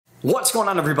What's going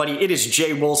on, everybody? It is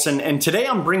Jay Wilson, and today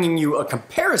I'm bringing you a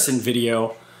comparison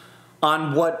video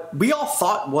on what we all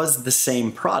thought was the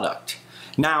same product.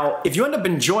 Now, if you end up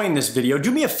enjoying this video, do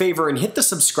me a favor and hit the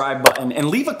subscribe button and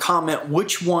leave a comment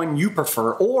which one you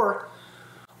prefer, or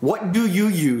what do you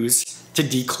use to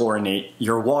dechlorinate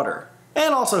your water?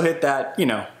 And also hit that,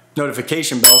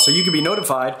 notification bell so you can be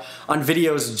notified on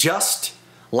videos just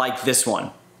like this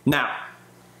one. Now,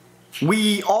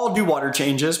 we all do water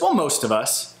changes, well, most of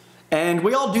us, and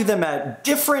we all do them at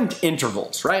different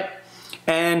intervals, right?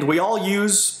 And we all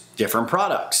use different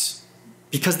products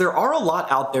because there are a lot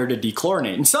out there to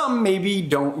dechlorinate, and some maybe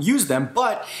don't use them,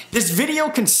 but this video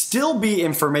can still be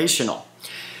informational.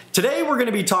 Today we're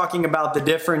gonna be talking about the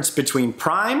difference between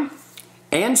Prime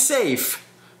and Safe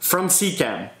from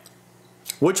Seachem.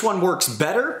 Which one works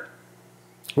better,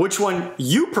 which one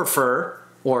you prefer,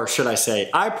 or should I say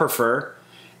I prefer,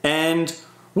 and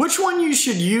which one you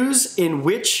should use in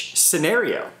which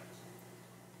scenario.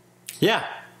 Yeah,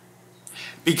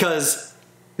 because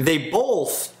they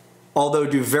both, although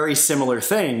do very similar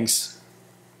things,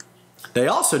 they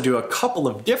also do a couple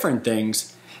of different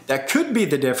things that could be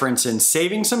the difference in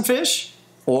saving some fish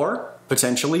or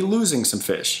potentially losing some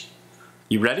fish.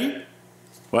 You ready?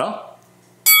 Well,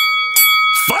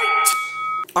 fight!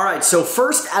 All right, so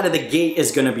first out of the gate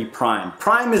is gonna be Prime.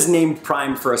 Prime is named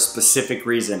Prime for a specific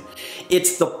reason.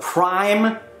 It's the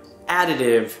prime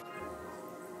additive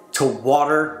to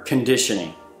water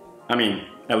conditioning. I mean,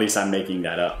 at least I'm making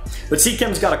that up. But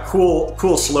Seachem's got a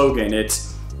cool slogan.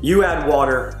 It's, you add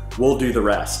water, we'll do the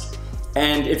rest.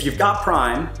 And if you've got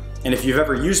Prime, and if you've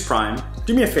ever used Prime,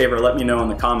 do me a favor, let me know in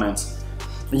the comments.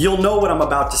 You'll know what I'm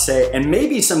about to say, and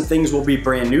maybe some things will be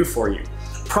brand new for you.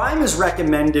 Prime is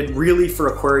recommended really for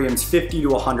aquariums 50 to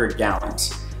 100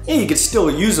 gallons. And you could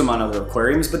still use them on other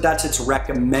aquariums, but that's its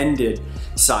recommended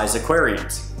size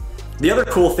aquariums. The other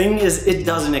cool thing is it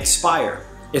doesn't expire.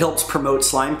 It helps promote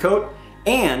slime coat,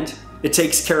 and it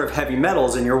takes care of heavy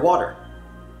metals in your water.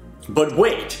 But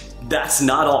wait, that's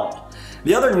not all.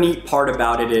 The other neat part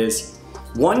about it is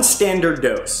one standard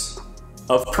dose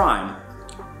of Prime,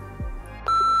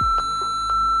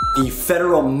 the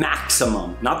federal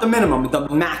maximum, not the minimum, the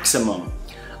maximum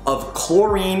of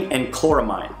chlorine and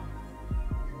chloramine.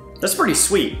 That's pretty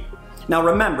sweet. Now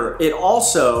remember, it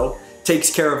also takes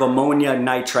care of ammonia,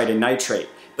 nitrite, and nitrate.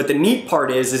 But the neat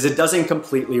part is it doesn't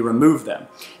completely remove them.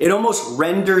 It almost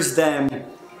renders them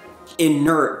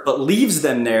inert, but leaves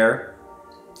them there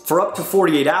for up to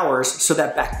 48 hours so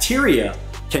that bacteria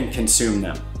can consume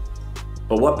them.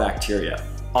 But what bacteria?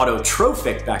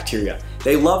 Autotrophic bacteria.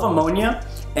 They love ammonia,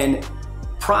 and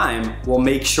Prime will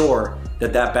make sure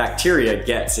that that bacteria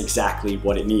gets exactly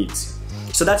what it needs.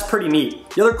 So that's pretty neat.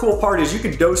 The other cool part is you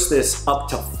could dose this up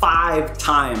to 5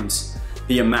 times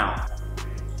the amount.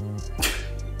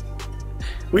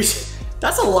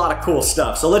 That's a lot of cool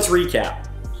stuff. So let's recap.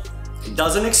 It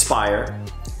doesn't expire,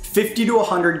 50 to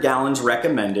 100 gallons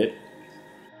recommended,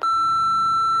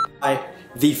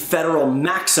 the federal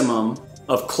maximum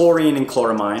of chlorine and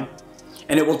chloramine,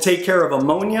 and it will take care of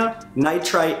ammonia,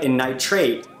 nitrite, and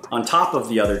nitrate on top of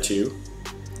the other two.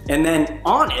 And then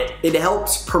on it, it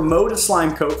helps promote a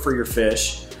slime coat for your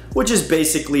fish, which is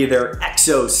basically their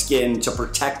exoskin to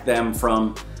protect them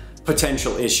from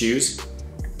potential issues.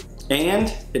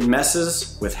 And it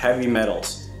messes with heavy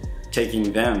metals,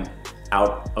 taking them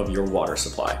out of your water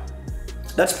supply.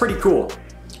 That's pretty cool.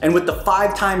 And with the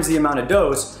 5 times the amount of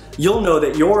dose, you'll know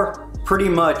that you're pretty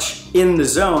much in the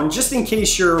zone, just in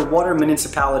case your water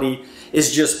municipality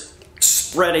is just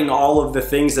spreading all of the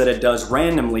things that it does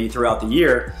randomly throughout the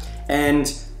year.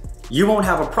 And you won't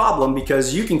have a problem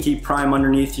because you can keep Prime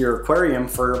underneath your aquarium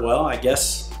for, well, I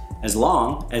guess as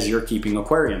long as you're keeping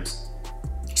aquariums.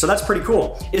 So that's pretty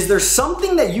cool. Is there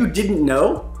something that you didn't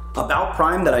know about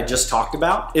Prime that I just talked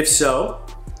about? If so,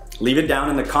 leave it down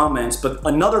in the comments. But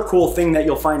another cool thing that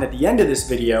you'll find at the end of this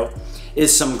video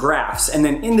is some graphs. And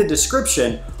then in the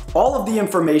description, all of the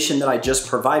information that I just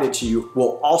provided to you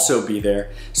will also be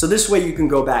there. So this way you can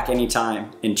go back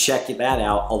anytime and check that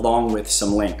out along with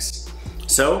some links.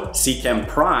 So Seachem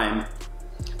Prime,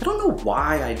 I don't know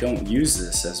why I don't use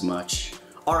this as much.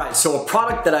 All right, so a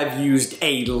product that I've used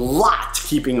a lot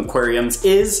keeping aquariums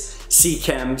is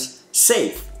Seachem's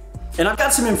Safe. And I've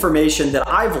got some information that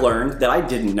I've learned that I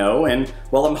didn't know, and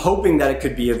well, I'm hoping that it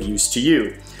could be of use to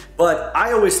you. But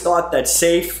I always thought that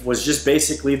Safe was just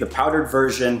basically the powdered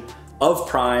version of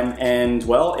Prime, and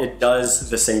well, it does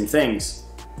the same things.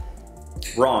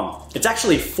 Wrong. It's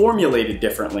actually formulated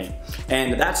differently,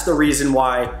 and that's the reason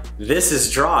why this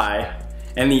is dry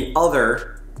and the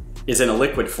other is in a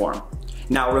liquid form.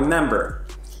 Now remember,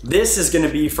 this is gonna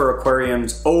be for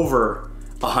aquariums over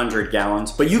 100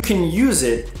 gallons, but you can use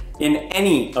it in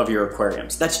any of your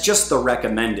aquariums. That's just the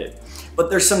recommended. But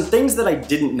there's some things that I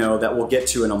didn't know that we'll get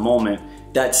to in a moment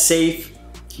that Safe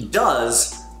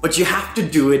does, but you have to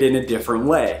do it in a different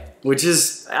way, which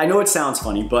is, I know it sounds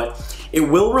funny, but it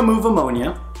will remove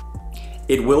ammonia,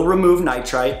 it will remove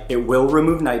nitrite, it will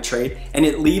remove nitrate, and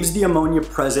it leaves the ammonia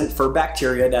present for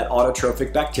bacteria, that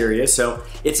autotrophic bacteria, so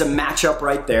it's a matchup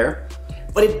right there.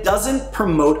 But it doesn't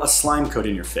promote a slime coat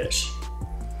in your fish.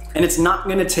 And it's not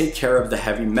gonna take care of the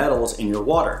heavy metals in your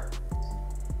water.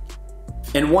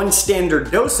 And one standard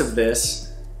dose of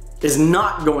this is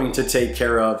not going to take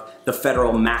care of the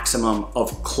federal maximum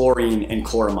of chlorine and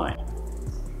chloramine.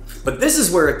 But this is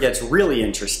where it gets really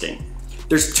interesting.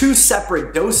 There's two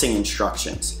separate dosing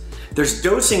instructions. There's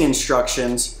dosing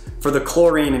instructions for the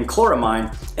chlorine and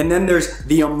chloramine, and then there's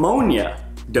the ammonia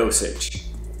dosage.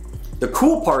 The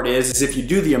cool part is if you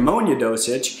do the ammonia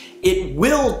dosage, it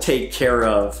will take care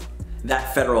of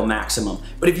that federal maximum.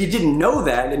 But if you didn't know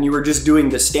that and you were just doing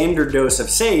the standard dose of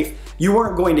Safe, you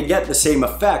weren't going to get the same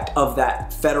effect of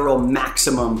that federal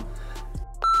maximum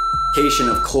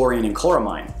of chlorine and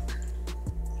chloramine.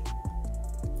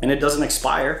 And it doesn't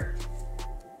expire.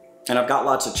 And I've got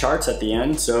lots of charts at the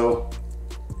end, so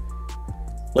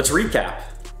let's recap.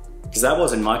 Because that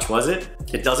wasn't much, was it?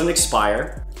 It doesn't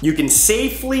expire. You can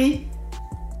safely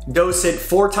dose it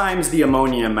 4 times the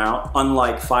ammonia amount,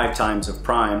 unlike 5 times of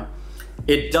prime.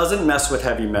 It doesn't mess with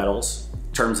heavy metals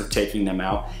in terms of taking them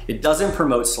out. It doesn't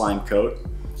promote slime coat.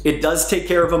 It does take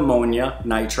care of ammonia,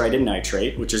 nitrite, and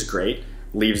nitrate, which is great.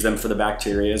 Leaves them for the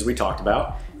bacteria, as we talked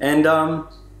about. And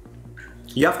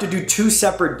you have to do 2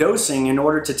 separate dosing in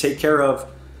order to take care of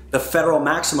the federal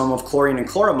maximum of chlorine and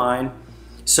chloramine.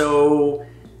 So,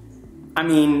 I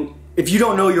mean, if you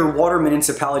don't know your water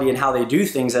municipality and how they do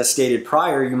things as stated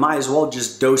prior, you might as well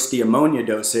just dose the ammonia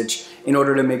dosage in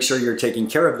order to make sure you're taking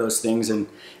care of those things and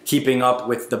keeping up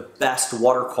with the best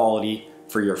water quality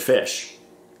for your fish.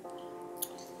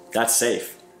 That's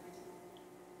Safe.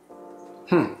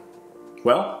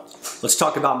 Well, let's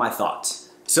talk about my thoughts.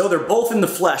 So they're both in the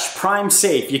flesh, Prime,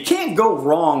 Safe. You can't go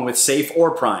wrong with Safe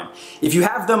or Prime. If you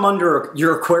have them under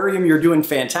your aquarium, you're doing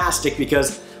fantastic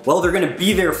because, well, they're gonna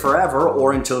be there forever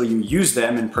or until you use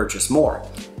them and purchase more.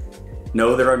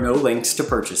 No, there are no links to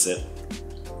purchase it.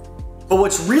 But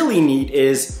what's really neat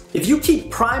is if you keep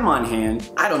Prime on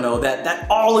hand, I don't know, that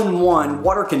all-in-one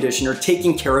water conditioner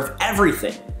taking care of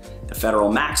everything. The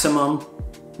federal maximum,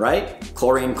 right?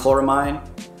 Chlorine, chloramine,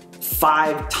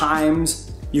 5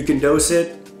 times you can dose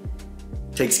it.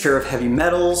 Takes care of heavy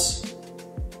metals.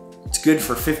 It's good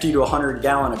for 50 to 100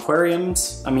 gallon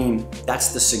aquariums. I mean,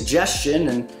 that's the suggestion,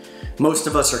 and most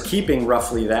of us are keeping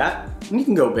roughly that. And you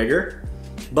can go bigger,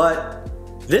 but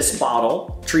this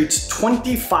bottle treats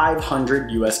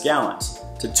 2,500 US gallons.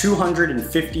 It's a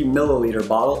 250 milliliter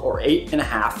bottle or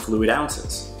 8.5 fluid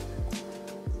ounces.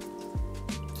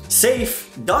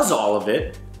 Safe does all of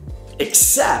it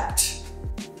except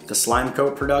the slime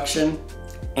coat production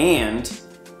and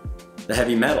the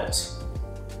heavy metals.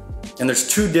 And there's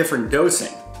 2 different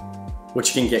dosing,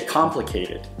 which can get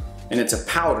complicated. And it's a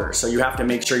powder, so you have to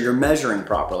make sure you're measuring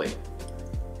properly.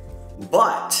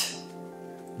 But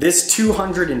this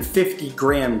 250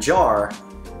 gram jar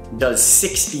does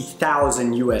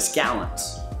 60,000 US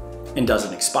gallons and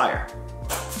doesn't expire.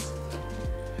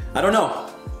 I don't know.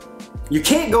 You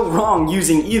can't go wrong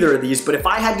using either of these, but if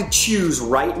I had to choose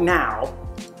right now,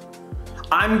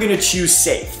 I'm gonna choose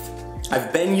Safe.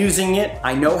 I've been using it,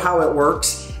 I know how it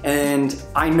works, and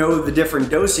I know the different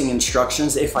dosing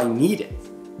instructions if I need it.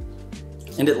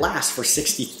 And it lasts for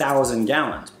 60,000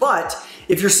 gallons. But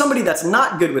if you're somebody that's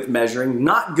not good with measuring,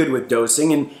 not good with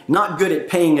dosing, and not good at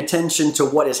paying attention to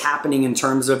what is happening in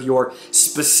terms of your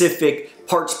specific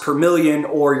parts per million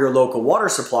or your local water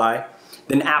supply,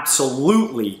 then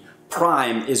absolutely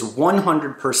Prime is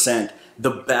 100% the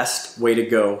best way to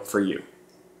go for you.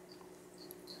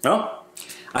 Well,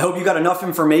 I hope you got enough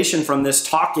information from this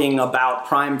talking about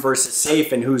Prime versus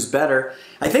Safe and who's better.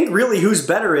 I think really who's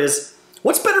better is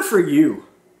what's better for you,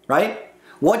 right?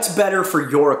 What's better for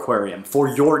your aquarium, for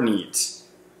your needs?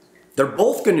 They're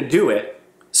both gonna do it.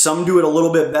 Some do it a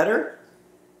little bit better,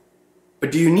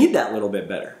 but do you need that little bit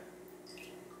better?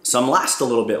 Some last a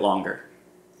little bit longer.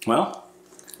 Well,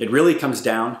 it really comes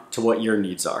down to what your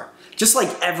needs are. Just like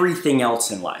everything else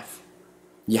in life,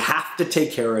 you have to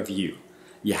take care of you.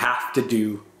 You have to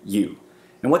do you.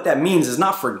 And what that means is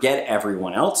not forget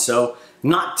everyone else, so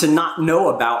not to not know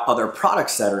about other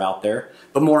products that are out there,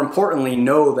 but more importantly,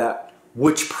 know that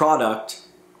which product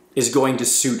is going to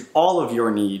suit all of your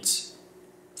needs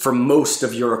for most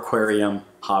of your aquarium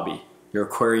hobby. your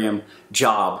aquarium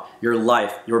job, your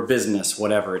life, your business,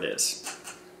 whatever it is.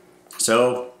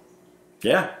 So,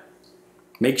 yeah,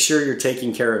 make sure you're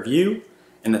taking care of you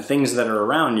and the things that are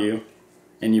around you,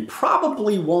 and you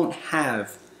probably won't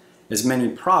have as many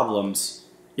problems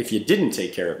if you didn't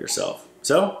take care of yourself.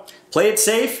 So, play it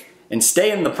safe and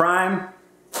stay in the prime.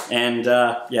 And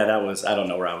yeah, I don't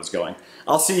know where I was going.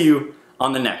 I'll see you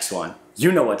on the next one.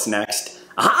 You know what's next.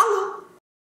 Holla!